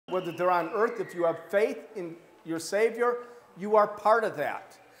whether they're on earth, if you have faith in your Savior, you are part of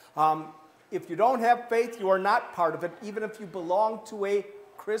that. If you don't have faith, you are not part of it, even if you belong to a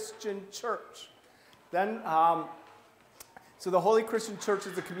Christian church. Then, so the Holy Christian Church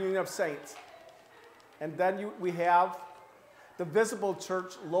is the communion of saints. And then we have the visible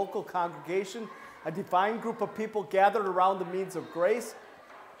church, local congregation, a defined group of people gathered around the means of grace,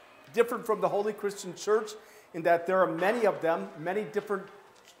 different from the Holy Christian Church in that there are many of them, many different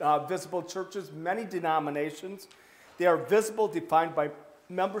visible churches, many denominations. They are visible, defined by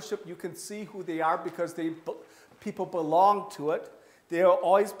membership. You can see who they are because people belong to it. There will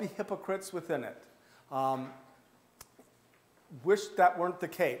always be hypocrites within it. Wish that weren't the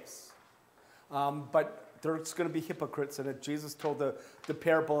case. But there's going to be hypocrites in it. Jesus told the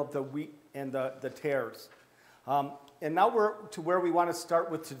parable of the wheat and the tares. And now we're to where we want to start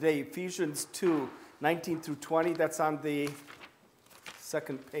with today, Ephesians 2, 19 through 20. That's on the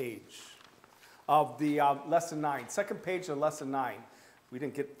second page of the lesson 9. Second page of lesson 9. We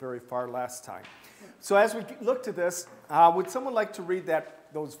didn't get very far last time. So as we look to this, would someone like to read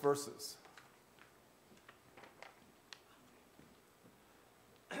those verses?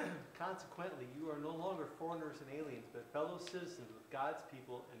 Consequently, you are no longer foreigners and aliens, but fellow citizens with God's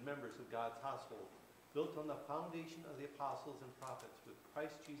people and members of God's household, built on the foundation of the apostles and prophets, with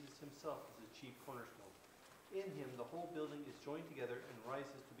Christ Jesus himself as the chief cornerstone. In him, the whole building is joined together and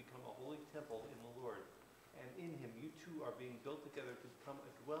rises to become a holy temple in the Lord. And in him, you two are being built together to become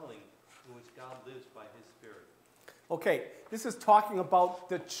a dwelling in which God lives by his Spirit. Okay, this is talking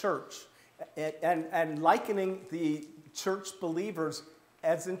about the church and likening the church believers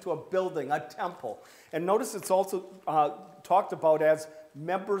as into a building, a temple. And notice it's also talked about as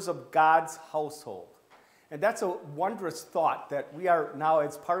members of God's household. And that's a wondrous thought that we are now,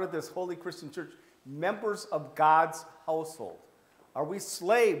 as part of this Holy Christian Church, members of God's household. Are we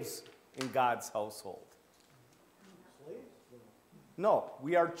slaves in God's household? No,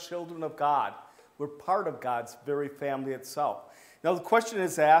 we are children of God. We're part of God's very family itself. Now the question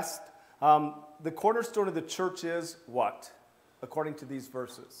is asked, the cornerstone of the church is what? According to these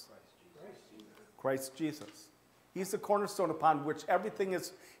verses. Christ Jesus. He's the cornerstone upon which everything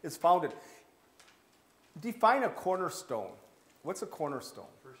is founded. Define a cornerstone. What's a cornerstone?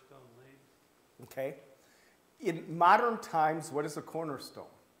 First stone laid. Okay. In modern times, what is a cornerstone?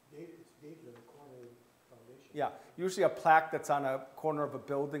 It's dated in the corner of the foundation. Yeah, usually a plaque that's on a corner of a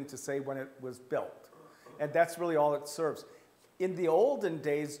building to say when it was built. And that's really all it serves. In the olden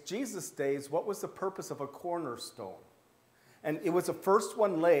days, Jesus' days, what was the purpose of a cornerstone? And it was the first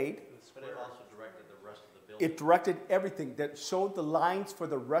one laid. But it also directed the rest of the building. It directed everything that showed the lines for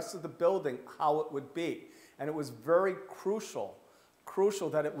the rest of the building, how it would be. And it was very crucial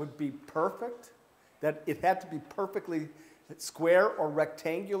that it would be perfect, that it had to be perfectly square or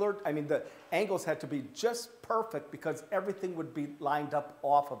rectangular. I mean, the angles had to be just perfect because everything would be lined up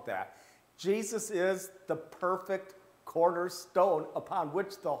off of that. Jesus is the perfect cornerstone upon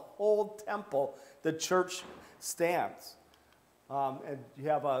which the whole temple, the church, stands. And you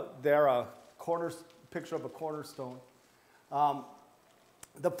have a picture of a cornerstone.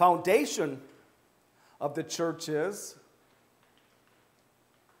 The foundation of the church is?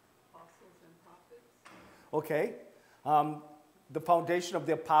 Apostles and prophets. Okay. The foundation of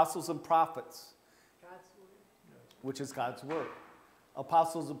the apostles and prophets. God's word. Which is God's word.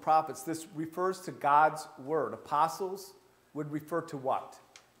 Apostles and prophets. This refers to God's word. Apostles would refer to what?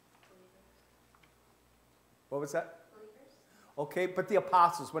 What was that? Okay, but the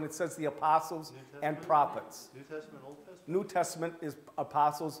apostles, when it says the apostles and prophets. New Testament, Old Testament? New Testament is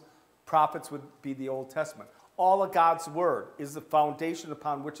apostles, prophets would be the Old Testament. All of God's word is the foundation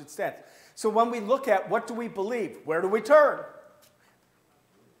upon which it stands. So when we look at what do we believe, where do we turn?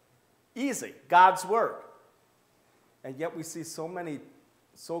 Easy, God's word. And yet we see so many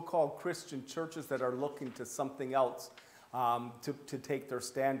so-called Christian churches that are looking to something else to take their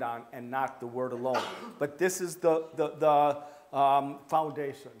stand on and not the word alone. But this is the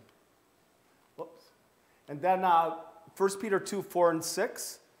foundation. Whoops. And then 1 Peter 2, 4, and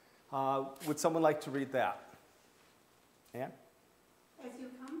 6. Would someone like to read that? Ann? As you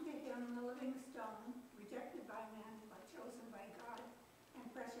come to him, the living stone, rejected by men, but chosen by God, and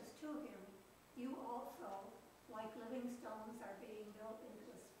precious to him, you also, like living stones, are being built into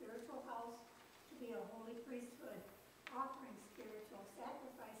a spiritual house to be a holy priesthood, offering spiritual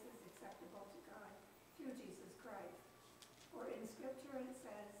sacrifices acceptable to God through Jesus Christ. For in Scripture it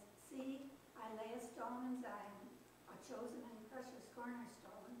says, see, I lay a stone in Zion, a chosen and precious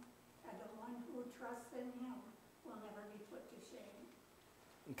cornerstone, and the one who trusts in him will never be put to shame.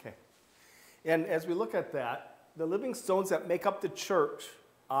 Okay. And as we look at that, the living stones that make up the church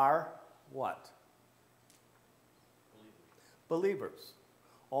are what? Believers.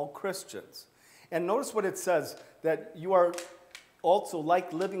 All Christians. And notice what it says, that you are also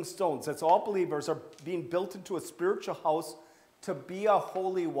like living stones. That's all believers are being built into a spiritual house to be a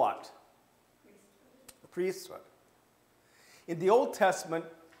holy what? Priesthood. In the Old Testament,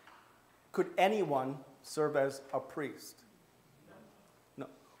 could anyone serve as a priest? No.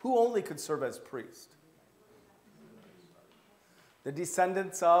 Who only could serve as priest? The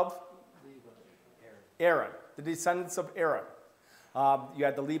descendants of Aaron. The descendants of Aaron. You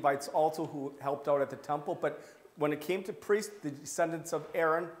had the Levites also who helped out at the temple, but when it came to priests, the descendants of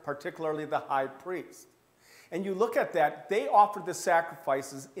Aaron, particularly the high priest. And you look at that, they offered the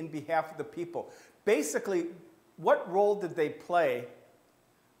sacrifices in behalf of the people. Basically, what role did they play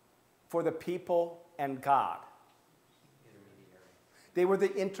for the people and God? They were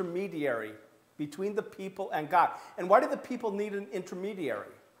the intermediary between the people and God. And why did the people need an intermediary?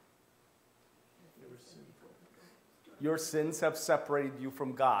 Your sins have separated you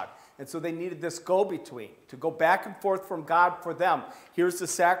from God. And so they needed this go-between to go back and forth from God for them. Here's the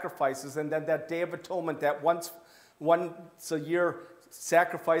sacrifices, and then that Day of Atonement, that once a year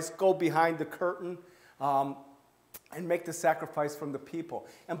sacrifice, go behind the curtain and make the sacrifice from the people.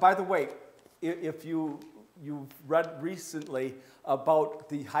 And by the way, if you've read recently about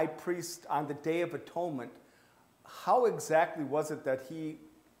the high priest on the Day of Atonement, how exactly was it that he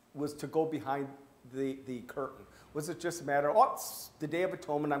was to go behind the curtain? Was it just a matter of, oh, it's the Day of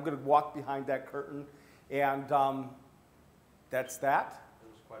Atonement, I'm going to walk behind that curtain, and that's that? It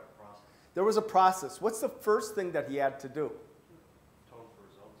was quite a process. There was a process. What's the first thing that he had to do? Atone for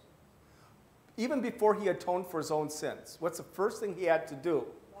his own sin. Even before he atoned for his own sins, what's the first thing he had to do?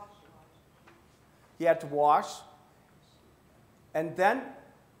 He had to wash. And then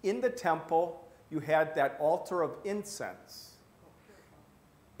in the temple, you had that altar of incense.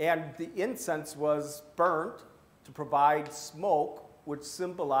 And the incense was burnt to provide smoke, which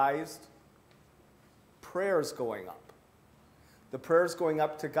symbolized prayers going up. The prayers going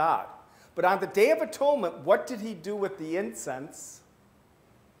up to God. But on the Day of Atonement, what did he do with the incense?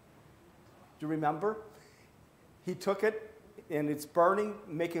 Do you remember? He took it, and it's burning,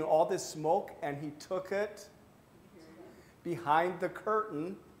 making all this smoke, and he took it behind the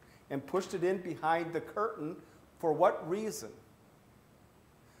curtain and pushed it in behind the curtain. For what reason?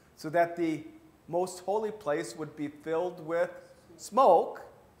 So that the most holy place would be filled with smoke,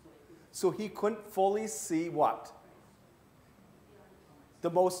 so he couldn't fully see what?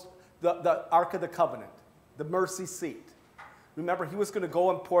 The Ark of the Covenant, the mercy seat. Remember, he was going to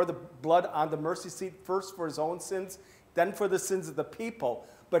go and pour the blood on the mercy seat first for his own sins, then for the sins of the people.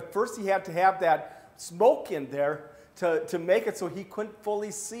 But first he had to have that smoke in there to make it so he couldn't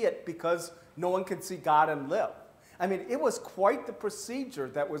fully see it, because no one can see God and live. I mean, it was quite the procedure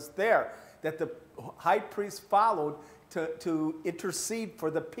that was there that the high priest followed to intercede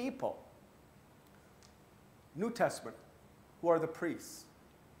for the people. New Testament, who are the priests?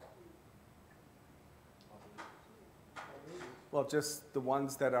 Well, just the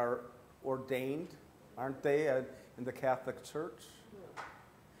ones that are ordained, aren't they, in the Catholic Church?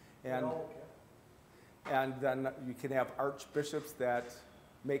 And then you can have archbishops that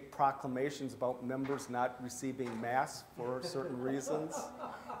make proclamations about members not receiving Mass for certain reasons,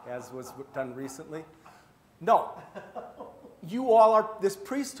 as was done recently. No. You all are this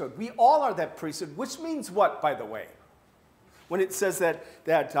priesthood. We all are that priesthood, which means what, by the way? When it says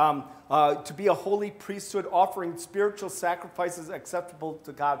that to be a holy priesthood offering spiritual sacrifices acceptable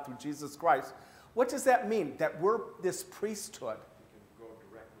to God through Jesus Christ, what does that mean? That we're this priesthood.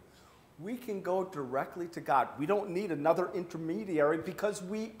 We can go directly to God. We don't need another intermediary because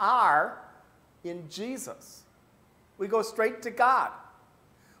we are in Jesus. We go straight to God.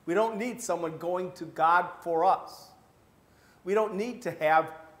 We don't need someone going to God for us. We don't need to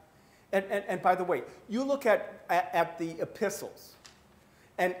have, and by the way, you look at the epistles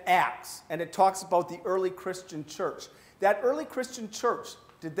and Acts, and it talks about the early Christian church. That early Christian church,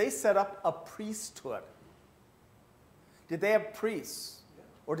 did they set up a priesthood? Did they have priests?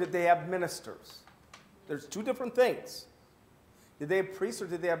 Or did they have ministers? There's two different things. Did they have priests or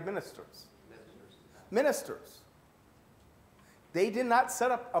did they have ministers? Ministers. They did not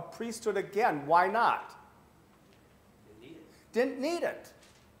set up a priesthood again. Why not? Didn't need it.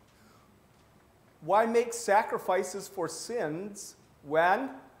 Why make sacrifices for sins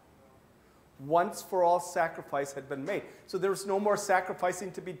when once for all sacrifice had been made? So there was no more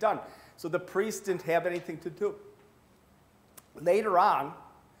sacrificing to be done. So the priest didn't have anything to do. Later on,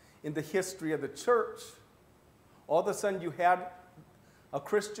 in the history of the church, all of a sudden you had a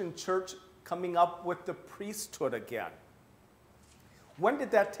Christian church coming up with the priesthood again. When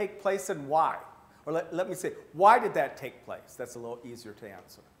did that take place and why? Or let me say, why did that take place? That's a little easier to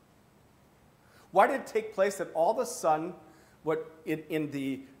answer. Why did it take place that all of a sudden, what in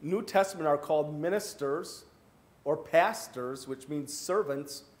the New Testament are called ministers or pastors, which means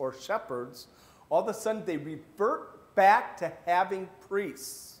servants or shepherds, all of a sudden they revert back to having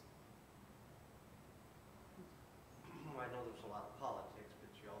priests? I know there's a lot of politics, but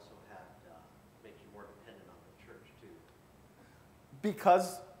you also had make you more dependent on the church too.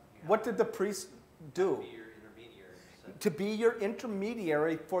 Because what did the priests do? Be your intermediary. So To be your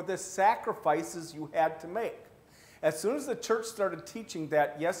intermediary for the sacrifices you had to make. As soon as the church started teaching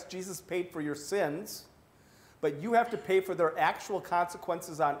that, yes, Jesus paid for your sins, but you have to pay for their actual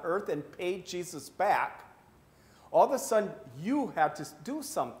consequences on earth and pay Jesus back, all of a sudden you had to do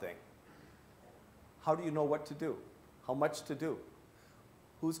something. How do you know what to do? How much to do?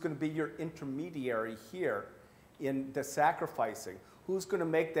 Who's going to be your intermediary here in the sacrificing? Who's going to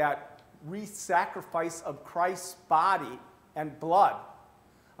make that re-sacrifice of Christ's body and blood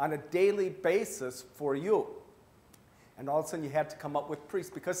on a daily basis for you? And all of a sudden you had to come up with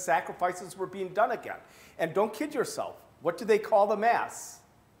priests because sacrifices were being done again. And don't kid yourself. What do they call the Mass?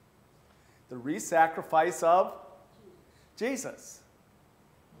 The re-sacrifice of Jesus.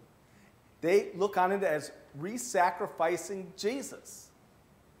 They look on it as re-sacrificing Jesus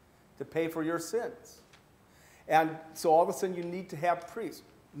to pay for your sins. And so all of a sudden you need to have priests.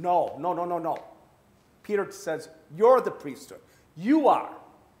 No. Peter says, you're the priesthood. You are.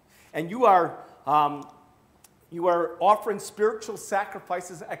 And you are offering spiritual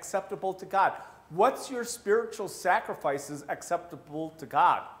sacrifices acceptable to God. What's your spiritual sacrifices acceptable to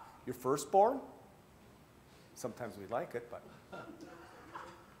God? Your firstborn? Sometimes we like it, but...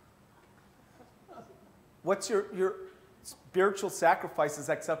 What's your spiritual sacrifices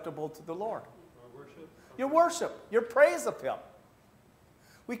acceptable to the Lord? Our worship. Your worship, your praise of Him.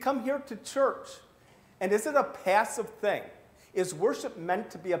 We come here to church, and is it a passive thing? Is worship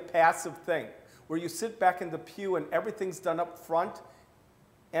meant to be a passive thing, where you sit back in the pew and everything's done up front,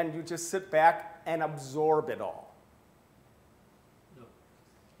 and you just sit back and absorb it all? No.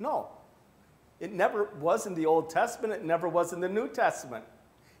 No. It never was in the Old Testament. It never was in the New Testament.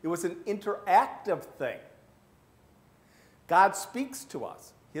 It was an interactive thing. God speaks to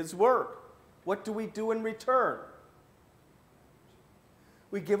us, His Word. What do we do in return?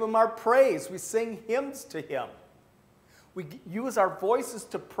 We give Him our praise. We sing hymns to Him. We use our voices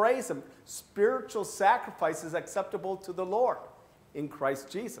to praise Him. Spiritual sacrifices acceptable to the Lord in Christ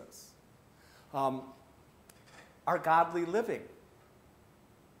Jesus. Our godly living.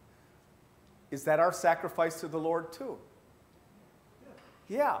 Is that our sacrifice to the Lord too?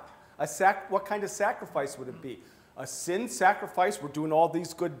 Yeah. What kind of sacrifice would it be? A sin sacrifice? We're doing all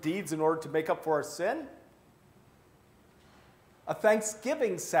these good deeds in order to make up for our sin? A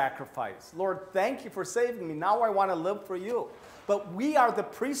thanksgiving sacrifice. Lord, thank you for saving me. Now I want to live for you. But we are the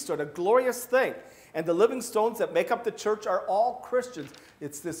priesthood, a glorious thing. And the living stones that make up the church are all Christians.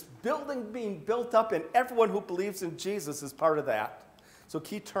 It's this building being built up, and everyone who believes in Jesus is part of that. So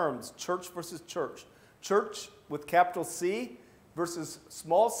key terms, church versus church. Church with capital C versus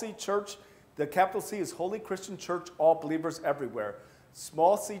small c church. The capital C is Holy Christian Church, all believers everywhere.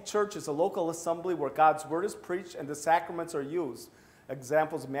 Small c church is a local assembly where God's word is preached and the sacraments are used.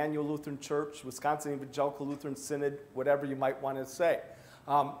 Examples, Emmanuel Lutheran Church, Wisconsin Evangelical Lutheran Synod, whatever you might want to say.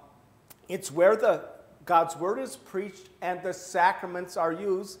 It's where God's word is preached and the sacraments are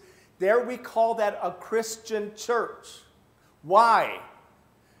used. There we call that a Christian church. Why?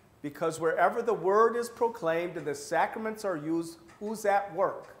 Because wherever the word is proclaimed and the sacraments are used, who's at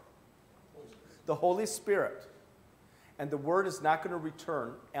work? The Holy Spirit. And the word is not going to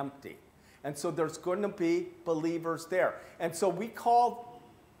return empty. And so there's going to be believers there. And so we call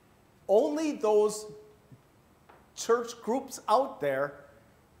only those church groups out there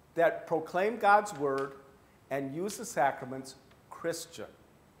that proclaim God's word and use the sacraments Christian.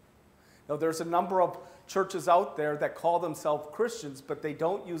 Now there's a number of churches out there that call themselves Christians, but they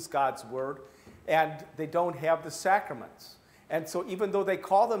don't use God's word and they don't have the sacraments. And so even though they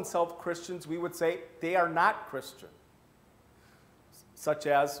call themselves Christians, we would say they are not Christian. Such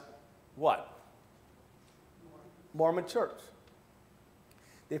as what? Mormon Church.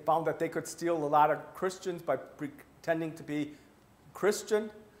 They found that they could steal a lot of Christians by pretending to be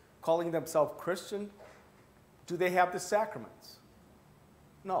Christian, calling themselves Christian. Do they have the sacraments?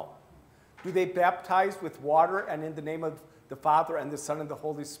 No. Do they baptize with water and in the name of the Father and the Son and the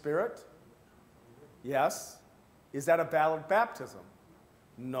Holy Spirit? Yes. Is that a valid baptism?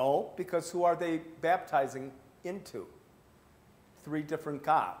 No, because who are they baptizing into? 3 different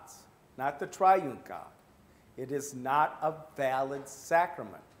gods, not the triune God. It is not a valid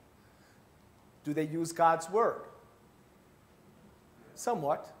sacrament. Do they use God's word?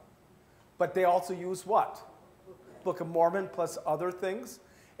 Somewhat. But they also use what? Book of Mormon plus other things.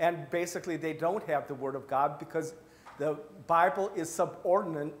 And basically they don't have the word of God because the Bible is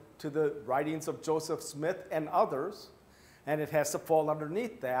subordinate to the writings of Joseph Smith and others, and it has to fall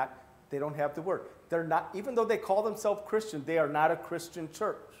underneath that. They don't have the word. They're not, even though they call themselves Christian, they are not a Christian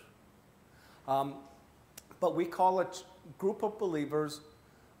church. But we call a group of believers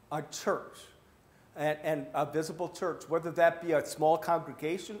a church, and a visible church, whether that be a small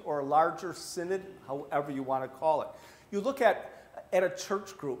congregation or a larger synod, however you want to call it. You look at a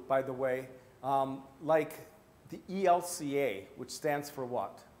church group, by the way, like the ELCA, which stands for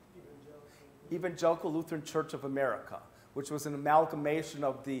what? Evangelical Lutheran Church of America, which was an amalgamation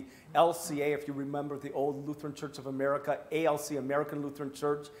of the LCA, if you remember the old Lutheran Church of America, ALC, American Lutheran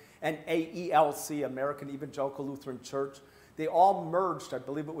Church, and AELC, American Evangelical Lutheran Church. They all merged, I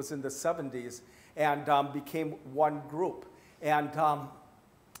believe it was in the 70s, and became one group. And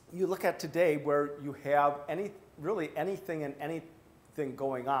you look at today where you have really anything and anything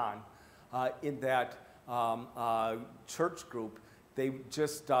going on in that church group. They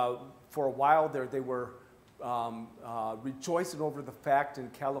just, for a while there, they were rejoicing over the fact in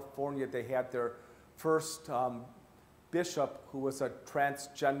California they had their first bishop who was a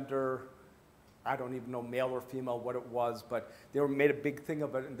transgender, I don't even know male or female what it was, but they made a big thing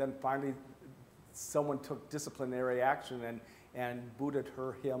of it, and then finally someone took disciplinary action and booted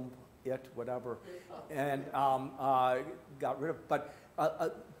her, him, it, whatever, and got rid of it. But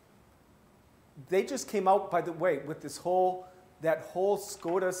they just came out, by the way, with that whole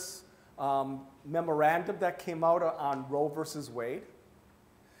SCOTUS memorandum that came out on Roe versus Wade.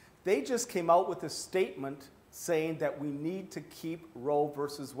 They just came out with a statement saying that we need to keep Roe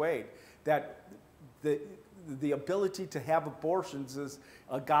versus Wade, that the ability to have abortions is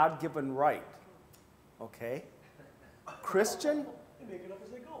a God-given right. Okay? Christian? They make it up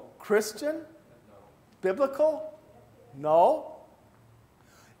as they go. Christian? Biblical? No.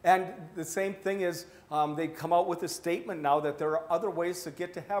 And the same thing is they come out with a statement now that there are other ways to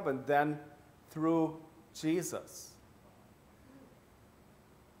get to heaven than through Jesus.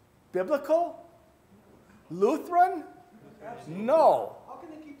 Biblical? Lutheran? Absolutely. No. How can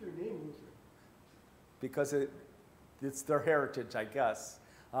they keep their name Lutheran? Because it's their heritage, I guess.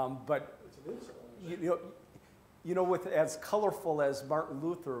 But It's an insult. you know, with as colorful as Martin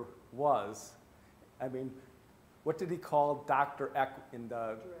Luther was, I mean, what did he call Dr. Eck in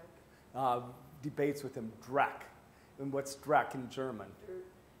the debates with him? Dreck. And what's Dreck in German? Dirt.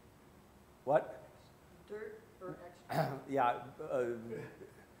 What? Dirt or extra. Yeah.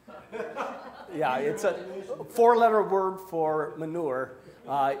 Yeah, it's a four-letter word for manure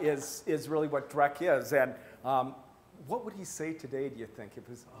is really what Dreck is. And what would he say today, do you think, if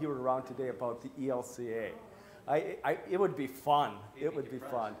he were around today about the ELCA? It would be fun. It would be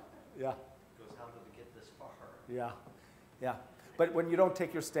fun. Yeah. Goes, how did we get this far? Yeah, yeah. But when you don't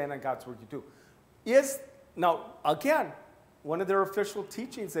take your stand on God's word, you do. Now, again, one of their official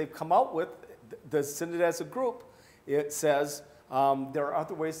teachings they've come out with, the Synod as a group, it says there are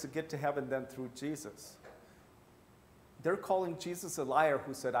other ways to get to heaven than through Jesus. They're calling Jesus a liar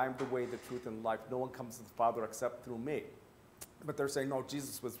who said, I'm the way, the truth, and life. No one comes to the Father except through me. But they're saying, no,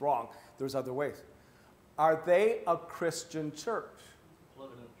 Jesus was wrong. There's other ways. Are they a Christian church?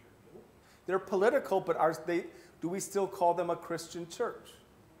 Political. They're political, but do we still call them a Christian church?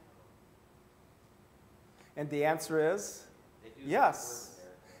 And the answer is yes.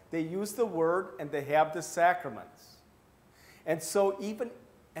 They use the word and they have the sacraments. And so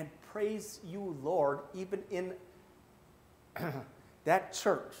and praise you, Lord, even in that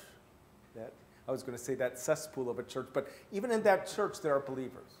church, I was going to say that cesspool of a church, but even in that church there are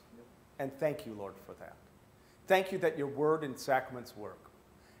believers. And thank you, Lord, for that. Thank you that your word and sacraments work.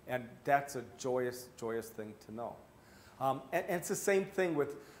 And that's a joyous, joyous thing to know. And it's the same thing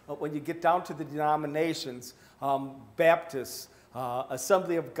with when you get down to the denominations, Baptist,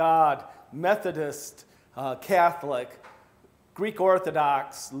 Assembly of God, Methodist, Catholic, Greek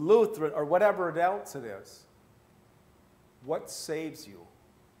Orthodox, Lutheran, or whatever else it is. What saves you?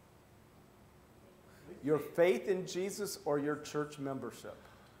 Your faith in Jesus or your church membership?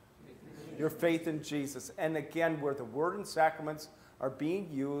 Your faith in Jesus. And again, where the word and sacraments are being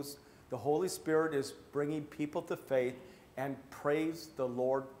used, the Holy Spirit is bringing people to faith, and praise the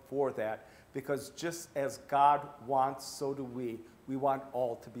Lord for that. Because just as God wants, so do we. We want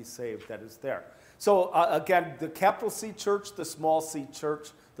all to be saved that is there. So again, the capital C church, the small c church,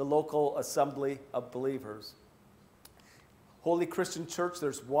 the local assembly of believers. Holy Christian Church,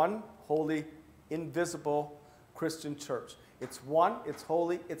 there's one holy, invisible, Christian church. It's one, it's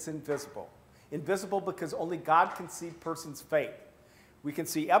holy, it's invisible. Invisible because only God can see a person's faith. We can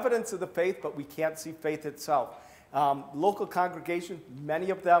see evidence of the faith, but we can't see faith itself. Local congregation, many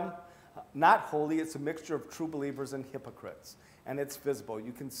of them, not holy. It's a mixture of true believers and hypocrites. And it's visible.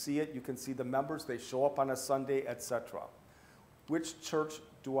 You can see it. You can see the members. They show up on a Sunday, etc. Which church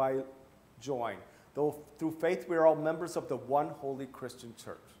do I join? Though through faith we are all members of the one holy Christian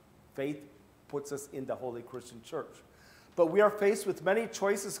church. Faith puts us in the holy Christian church. But we are faced with many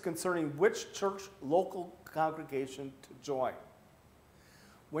choices concerning which church local congregation to join.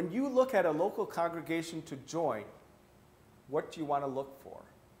 When you look at a local congregation to join, what do you want to look for?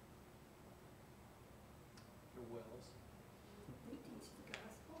 Your wills. They teach the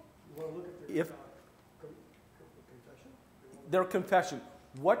gospel. You want to look at their If- confession? Their confession.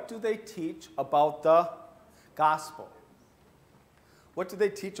 What do they teach about the gospel? What do they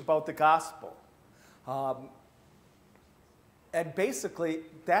teach about the gospel? And basically,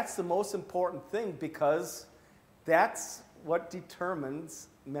 that's the most important thing because that's what determines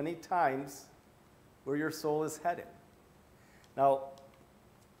many times where your soul is headed. Now,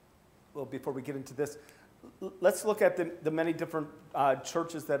 well, before we get into this, let's look at the many different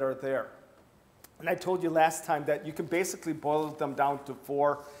churches that are there. And I told you last time that you can basically boil them down to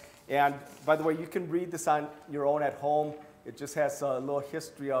 4. And by the way, you can read this on your own at home. It just has a little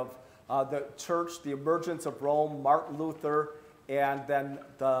history of the church, the emergence of Rome, Martin Luther, and then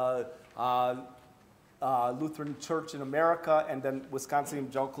the Lutheran Church in America, and then Wisconsin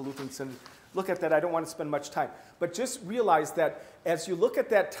Evangelical Lutheran Synod. Look at that. I don't want to spend much time. But just realize that as you look at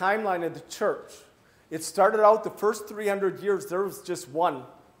that timeline of the church, it started out the first 300 years, there was just one.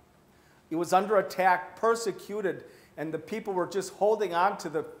 It was under attack, persecuted, and the people were just holding on to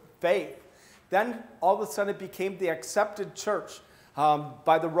the faith. Then all of a sudden it became the accepted church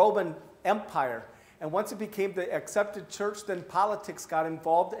by the Roman Empire. And once it became the accepted church, then politics got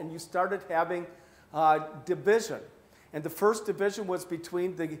involved and you started having division. And the first division was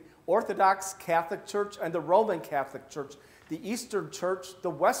between the Orthodox Catholic Church and the Roman Catholic Church, the Eastern Church, the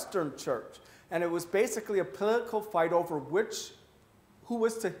Western Church. And it was basically a political fight over who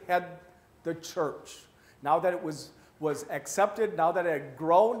was to head the church. Now that it was accepted, now that it had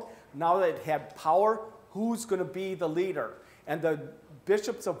grown, now that it had power, who's going to be the leader? And the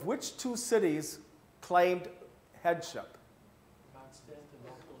bishops of which 2 cities claimed headship?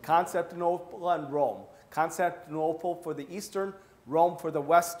 Constantinople and Rome. Constantinople for the Eastern, Rome for the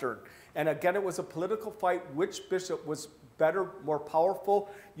Western. And again, it was a political fight. Which bishop was better, more powerful?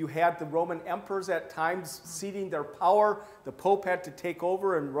 You had the Roman emperors at times ceding their power. The Pope had to take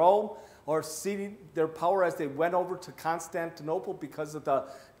over in Rome, or ceding their power as they went over to Constantinople because of the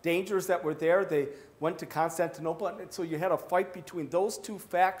dangers that were there. They went to Constantinople, and so you had a fight between those 2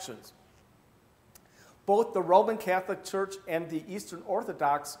 factions. Both the Roman Catholic Church and the Eastern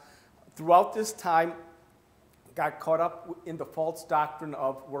Orthodox, throughout this time, got caught up in the false doctrine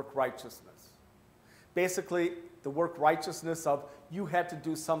of work righteousness. Basically, the work righteousness of you had to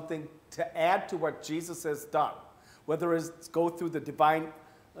do something to add to what Jesus has done, whether it's go through the divine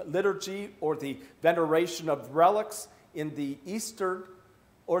liturgy or the veneration of relics in the Eastern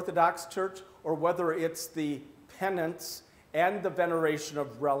Orthodox Church, or whether it's the penance and the veneration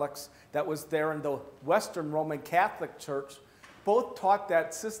of relics that was there in the Western Roman Catholic Church. Both taught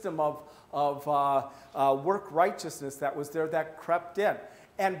that system of work righteousness that was there that crept in.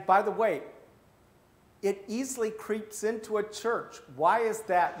 And by the way, it easily creeps into a church. Why is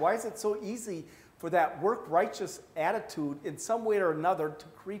that? Why is it so easy for that work righteous attitude in some way or another to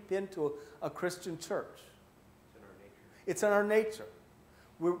creep into a Christian church? It's in our nature. It's in our nature.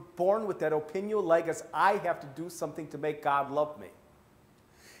 We're born with that opinio legis, I have to do something to make God love me.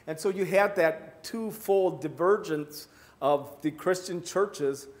 And so you had that twofold divergence of the Christian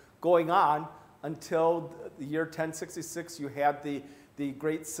churches going on until the year 1066. You had the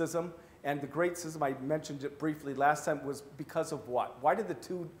Great Schism. And the Great Schism, I mentioned it briefly last time, was because of what? Why did the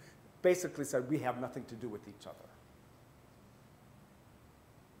 2 basically say, we have nothing to do with each other?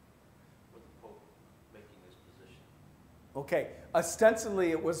 With the Pope making this position. Okay, ostensibly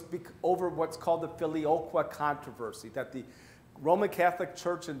it was over what's called the Filioque controversy, that the Roman Catholic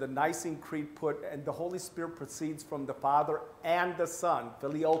Church and the Nicene Creed put, and the Holy Spirit proceeds from the Father and the Son.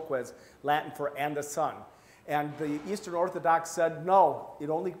 Filioque is Latin for and the Son. And the Eastern Orthodox said, no, it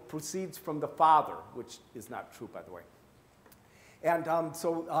only proceeds from the Father, which is not true, by the way. And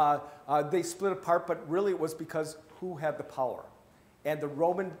so they split apart, but really it was because who had the power? And the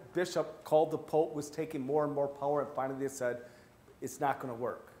Roman bishop called the Pope was taking more and more power, and finally they said, it's not going to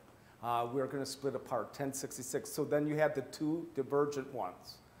work. We're going to split apart, 1066. So then you had the 2 divergent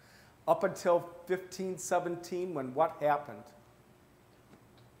ones. up until 1517, when what happened?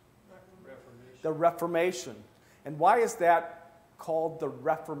 Reformation. The Reformation. And why is that called the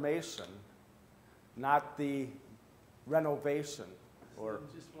Reformation, not the renovation? Or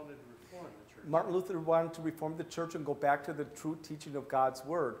He just wanted to reform the church. Martin Luther wanted to reform the church and go back to the true teaching of God's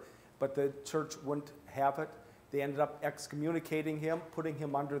word, but the church wouldn't have it. They ended up excommunicating him, putting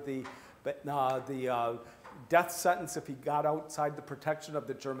him under the death sentence if he got outside the protection of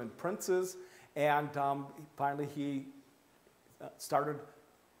the German princes. And finally he started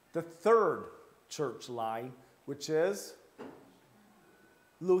the third church line, which is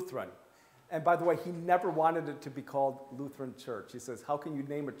Lutheran. And by the way, he never wanted it to be called Lutheran Church. He says, how can you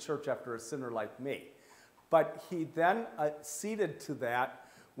name a church after a sinner like me? But he then ceded to that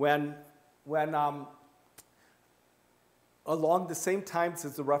when along the same times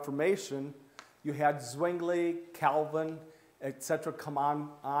as the Reformation, you had Zwingli, Calvin, etc. come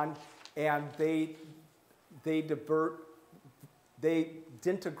on, and they didn't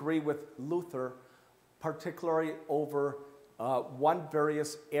agree with Luther, particularly over one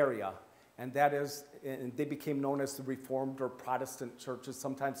various area, and that is, and they became known as the Reformed or Protestant churches.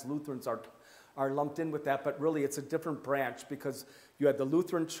 Sometimes Lutherans are lumped in with that, but really it's a different branch, because you had the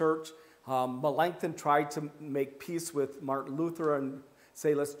Lutheran Church. Melanchthon tried to make peace with Martin Luther and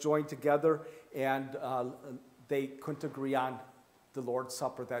say, let's join together, and they couldn't agree on the Lord's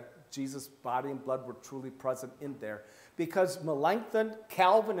Supper, that Jesus' body and blood were truly present in there. Because Melanchthon,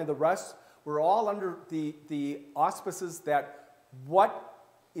 Calvin, and the rest were all under the auspices that what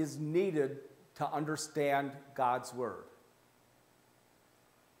is needed to understand God's word?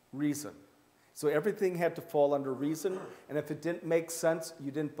 Reason. So everything had to fall under reason, and if it didn't make sense,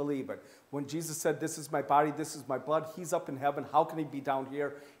 you didn't believe it. When Jesus said, this is my body, this is my blood, he's up in heaven, how can he be down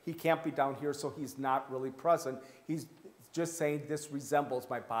here? He can't be down here, so he's not really present. He's just saying this resembles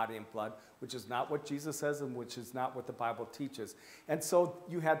my body and blood, which is not what Jesus says and which is not what the Bible teaches. And so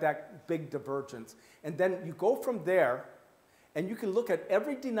you had that big divergence. And then you go from there, and you can look at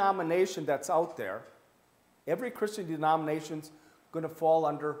every denomination that's out there. Every Christian denomination's going to fall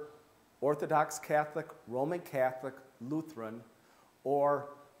under Orthodox Catholic, Roman Catholic, Lutheran, or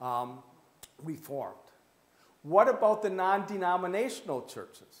Reformed. What about the non-denominational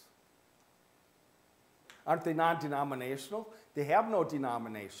churches? Aren't they non-denominational? They have no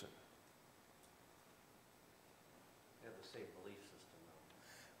denomination. They have the same belief system,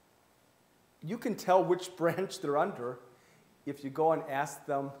 though. You can tell which branch they're under if you go and ask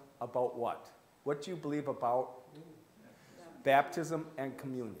them about what? What do you believe about baptism and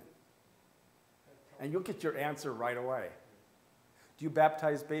communion? And you'll get your answer right away. Do you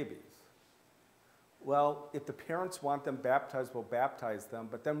baptize babies? Well, if the parents want them baptized, we'll baptize them,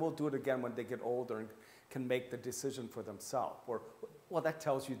 but then we'll do it again when they get older and can make the decision for themselves. Or, well, that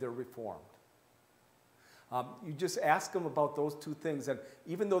tells you they're Reformed. You just ask them about those two things, and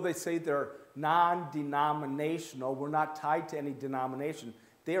even though they say they're non-denominational, we're not tied to any denomination,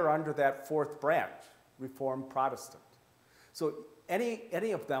 they are under that fourth branch, Reformed Protestant. So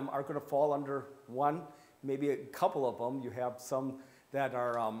any of them are going to fall under one, maybe a couple of them. You have some that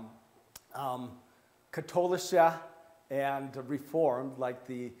are Catholicia and Reformed, like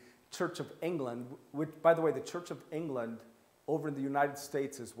the Church of England, which, by the way, the Church of England over in the United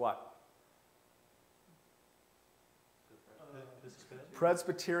States is what?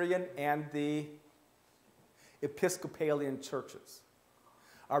 Presbyterian and the Episcopalian churches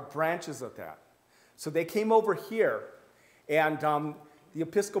are branches of that. So they came over here, and the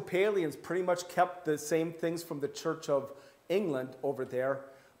Episcopalians pretty much kept the same things from the Church of England over there,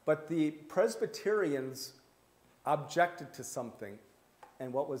 but the Presbyterians objected to something.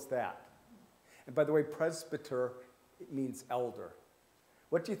 And what was that? And by the way, presbyter, it means elder.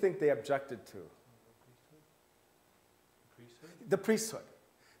 What do you think they objected to? The priesthood.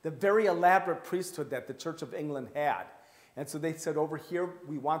 The very elaborate priesthood that the Church of England had. And so they said, over here,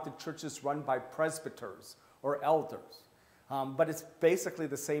 we want the churches run by presbyters or elders. But it's basically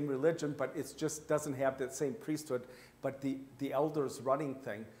the same religion, but it just doesn't have that same priesthood, but the elders running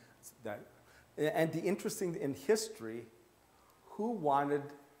thing. And the interesting in history, who wanted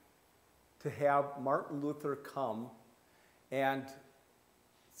to have Martin Luther come and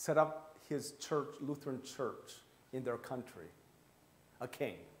set up his church, Lutheran church, in their country? A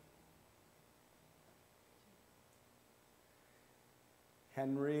king.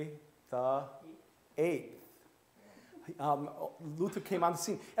 Henry VIII. Luther came on the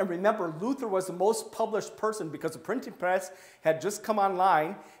scene. And remember, Luther was the most published person because the printing press had just come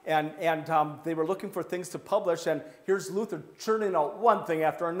online, and they were looking for things to publish, and here's Luther churning out one thing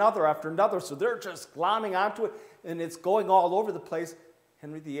after another, so they're just glomming onto it, and it's going all over the place.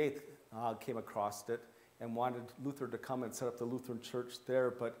 Henry VIII came across it and wanted Luther to come and set up the Lutheran church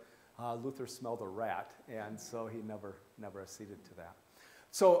there, but Luther smelled a rat, and so he never acceded to that.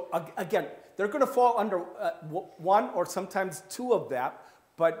 So again, they're going to fall under one or sometimes two of that,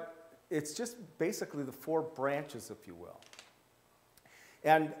 but it's just basically the four branches, if you will.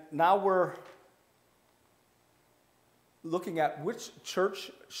 And now we're looking at which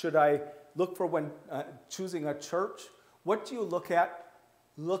church should I look for when choosing a church. What do you look at?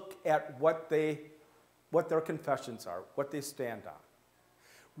 Look at what their confessions are, what they stand on.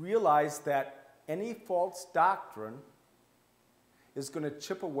 Realize that any false doctrine is going to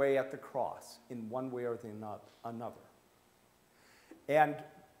chip away at the cross in one way or another. And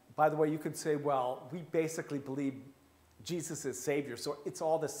by the way, you could say, well, we basically believe Jesus is Savior, so it's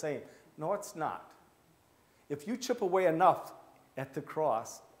all the same. No, it's not. If you chip away enough at the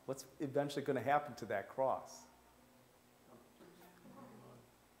cross, what's eventually going to happen to that cross?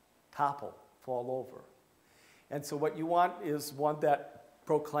 Topple, fall over. And so what you want is one that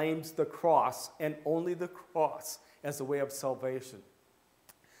proclaims the cross and only the cross as a way of salvation.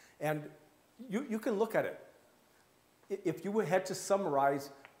 And you can look at it. If you had to summarize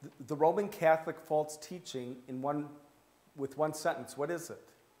the Roman Catholic false teaching with one sentence, what is it?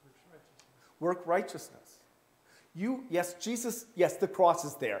 Work righteousness. Yes, the cross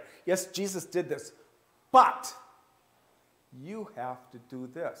is there. Yes, Jesus did this. But you have to do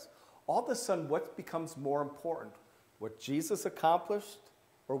this. All of a sudden, what becomes more important? What Jesus accomplished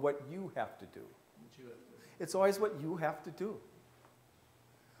or what you have to do? It's always what you have to do.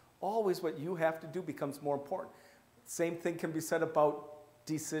 Always what you have to do becomes more important. Same thing can be said about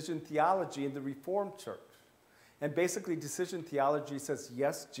decision theology in the Reformed Church. And basically, decision theology says,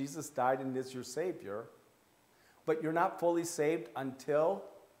 yes, Jesus died and is your Savior, but you're not fully saved until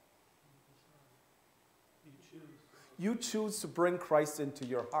you choose to bring Christ into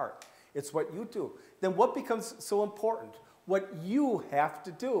your heart. It's what you do. Then what becomes so important? What you have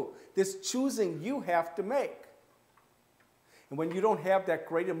to do. This choosing you have to make. And when you don't have that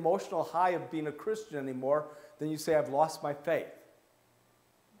great emotional high of being a Christian anymore, then you say, I've lost my faith.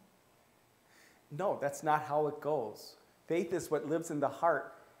 No, that's not how it goes. Faith is what lives in the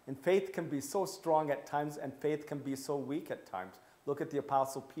heart. And faith can be so strong at times, and faith can be so weak at times. Look at the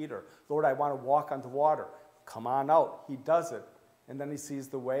Apostle Peter. Lord, I want to walk on the water. Come on out. He does it. And then he sees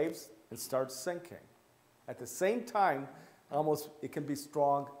the waves and starts sinking. At the same time, almost it can be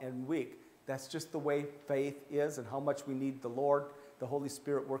strong and weak. That's just the way faith is and how much we need the Lord, the Holy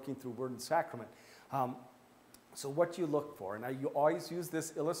Spirit working through Word and Sacrament. So what do you look for? And you always use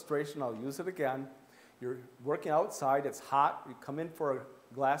this illustration. I'll use it again. You're working outside. It's hot. You come in for a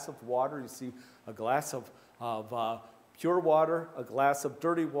glass of water. You see a glass of pure water, a glass of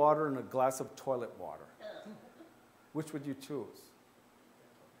dirty water, and a glass of toilet water. Which would you choose?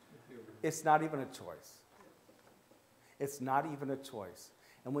 It's not even a choice. It's not even a choice.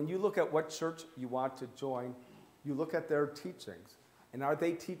 And when you look at what church you want to join, you look at their teachings. And are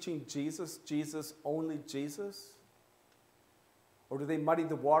they teaching Jesus, Jesus, only Jesus? Or do they muddy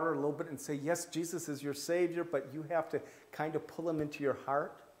the water a little bit and say, yes, Jesus is your Savior, but you have to kind of pull him into your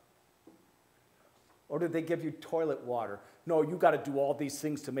heart? Or do they give you toilet water? No, you got to do all these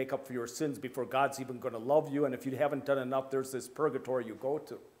things to make up for your sins before God's even going to love you. And if you haven't done enough, there's this purgatory you go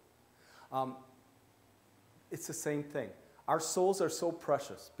to. It's the same thing. Our souls are so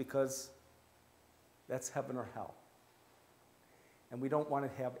precious because that's heaven or hell. And we don't want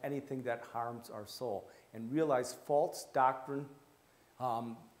to have anything that harms our soul. And realize false doctrine,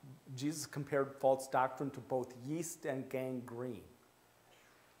 Jesus compared false doctrine to both yeast and gangrene.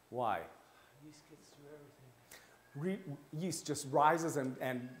 Why? Yeast gets through everything. Yeast just rises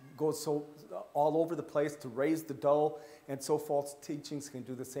and goes so all over the place to raise the dough, and so false teachings can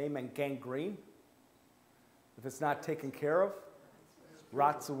do the same. And gangrene, if it's not taken care of,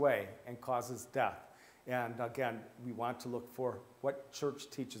 rots away and causes death. And again, we want to look for what church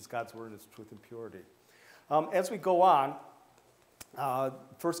teaches God's word in its truth and purity. As we go on,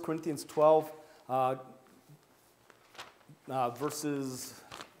 1 Corinthians 12, verses.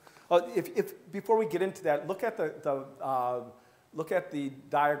 Before we get into that, look at look at the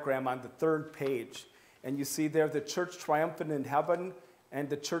diagram on the third page, and you see there the church triumphant in heaven and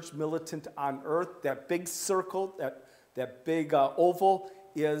the church militant on earth. That big circle, that big oval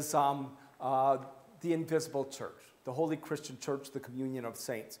is the invisible church, the Holy Christian Church, the communion of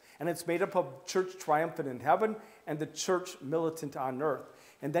saints. And it's made up of church triumphant in heaven and the church militant on earth.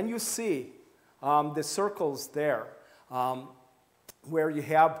 And then you see the circles there where you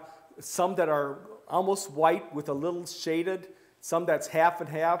have some that are almost white with a little shaded, some that's half and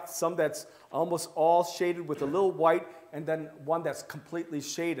half, some that's almost all shaded with a little white, and then one that's completely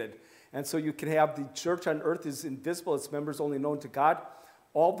shaded. And so you can have the church on earth is invisible, its members only known to God.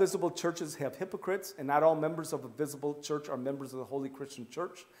 All visible churches have hypocrites, and not all members of a visible church are members of the Holy Christian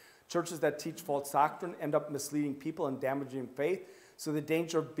Church. Churches that teach false doctrine end up misleading people and damaging faith, so the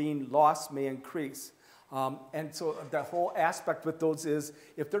danger of being lost may increase. And so the whole aspect with those is,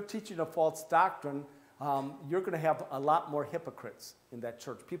 if they're teaching a false doctrine, you're going to have a lot more hypocrites in that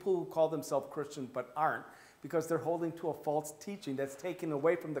church. People who call themselves Christian but aren't, because they're holding to a false teaching that's taken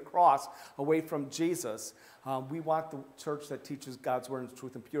away from the cross, away from Jesus. We want the church that teaches God's word in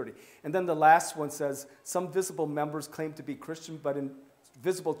truth and purity. And then the last one says, some visible members claim to be Christian, but in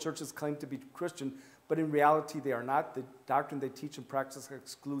visible churches claim to be Christian, but in reality they are not. The doctrine they teach and practice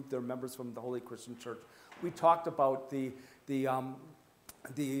exclude their members from the Holy Christian Church. We talked about the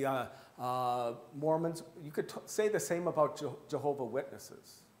Mormons. You could say the same about Jehovah's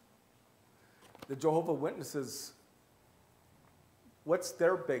Witnesses. The Jehovah's Witnesses, what's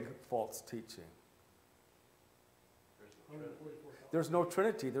their big false teaching? There's no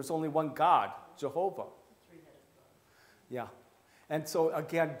Trinity. There's only one God, Jehovah. Yeah. And so,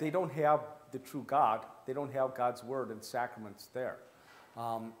 again, they don't have the true God. They don't have God's word and sacraments there.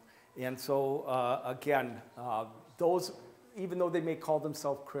 And so, again, those, even though they may call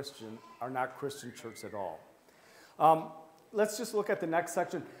themselves Christian, are not Christian church at all. Let's just look at the next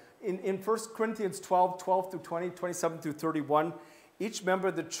section. In 1 Corinthians 12 through 20, 27 through 31, each member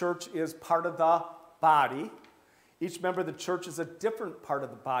of the church is part of the body. Each member of the church is a different part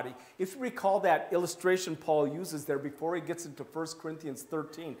of the body. If you recall that illustration Paul uses there before he gets into 1 Corinthians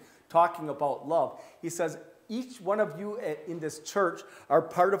 13, talking about love, he says, each one of you in this church are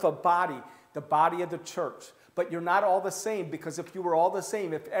part of a body, the body of the church. But you're not all the same, because if you were all the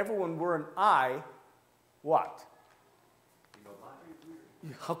same, if everyone were an eye, what?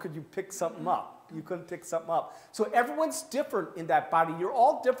 How could you pick something up? You couldn't pick something up. So everyone's different in that body. You're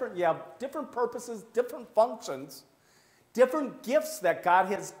all different. You have different purposes, different functions, different gifts that God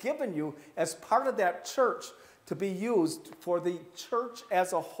has given you as part of that church to be used for the church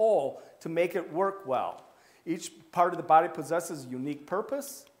as a whole to make it work well. Each part of the body possesses a unique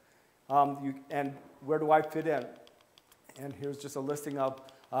purpose. And where do I fit in? And here's just a listing of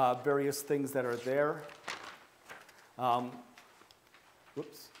various things that are there.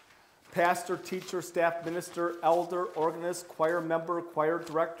 Pastor, teacher, staff minister, elder, organist, choir member, choir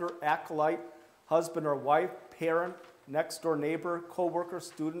director, acolyte, husband or wife, parent, next door neighbor, co-worker,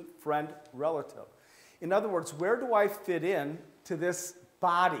 student, friend, relative. In other words, where do I fit in to this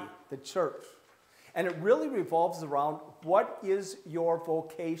body, the church? And it really revolves around, what is your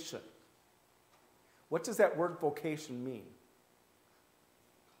vocation? What does that word vocation mean?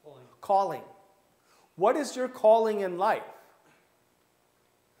 Calling. What is your calling in life?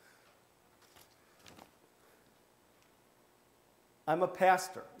 I'm a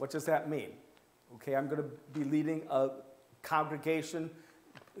pastor. What does that mean? Okay, I'm going to be leading a congregation,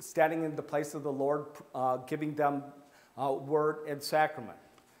 standing in the place of the Lord, giving them word and sacrament.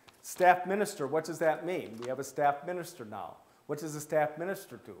 Staff minister, what does that mean? We have a staff minister now. What does a staff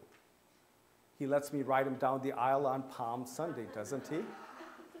minister do? He lets me ride him down the aisle on Palm Sunday, doesn't he?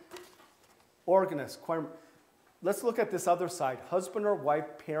 Organist, choir. Let's look at this other side. Husband or wife,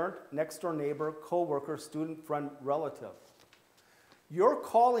 parent, next door neighbor, co-worker, student, friend, relative. Your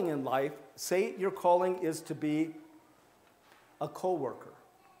calling in life, say your calling is to be a co-worker.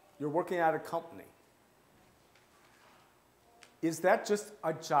 You're working at a company. Is that just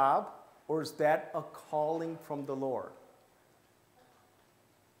a job, or is that a calling from the Lord?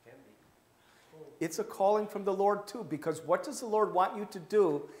 Can be. It's a calling from the Lord too, because what does the Lord want you to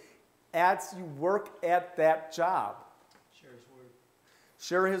do as you work at that job? Share his word.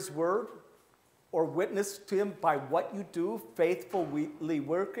 Share his word, or witness to him by what you do, faithfully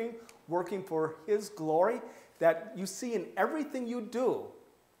working for his glory, that you see in everything you do,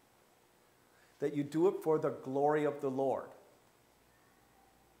 that you do it for the glory of the Lord.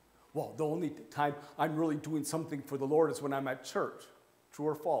 Well, the only time I'm really doing something for the Lord is when I'm at church. True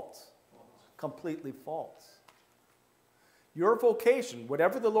or false? Completely false. Your vocation,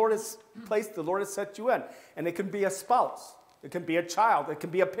 whatever the Lord has placed, the Lord has set you in. And it can be a spouse. It can be a child. It can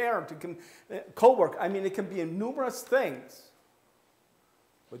be a parent. It can co-work. I mean, it can be in numerous things.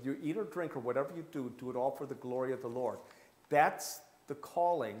 Whether you eat or drink or whatever you do it all for the glory of the Lord. That's the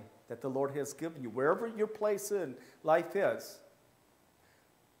calling that the Lord has given you. Wherever your place in life is,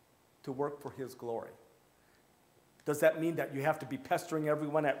 to work for his glory. Does that mean that you have to be pestering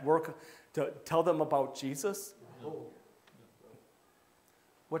everyone at work to tell them about Jesus? No.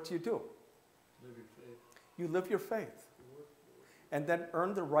 What do? Live your faith. You live your faith. And then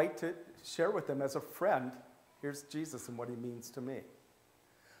earn the right to share with them as a friend, here's Jesus and what he means to me.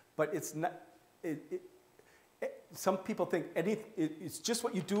 But it's not, some people think it's just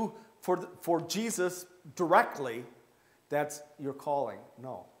what you do for Jesus directly, that's your calling.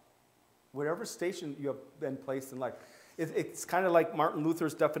 No. Whatever station you have been placed in life. It's kind of like Martin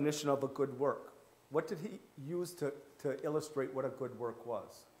Luther's definition of a good work. What did he use to illustrate what a good work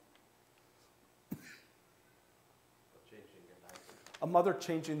was? Changing your diaper. A mother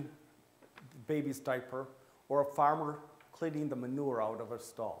changing the baby's diaper, or a farmer cleaning the manure out of a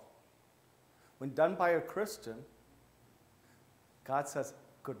stall. When done by a Christian, God says,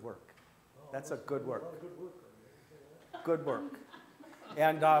 good work. That's a good work. Good work.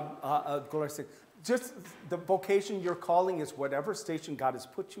 And glorious thing. Just the vocation you're calling is whatever station God has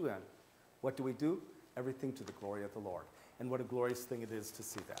put you in. What do we do? Everything to the glory of the Lord. And what a glorious thing it is to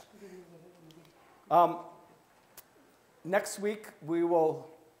see that. Next week, we will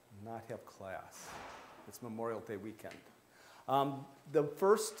not have class. It's Memorial Day weekend. The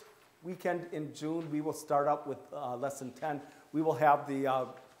first weekend in June, we will start up with Lesson 10. We will have the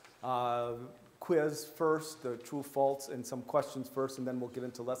quiz first, the true, false, and some questions first, and then we'll get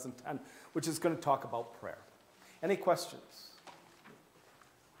into Lesson 10, which is going to talk about prayer. Any questions?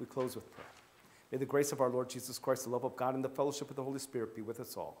 We close with prayer. May the grace of our Lord Jesus Christ, the love of God, and the fellowship of the Holy Spirit be with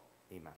us all. Amen.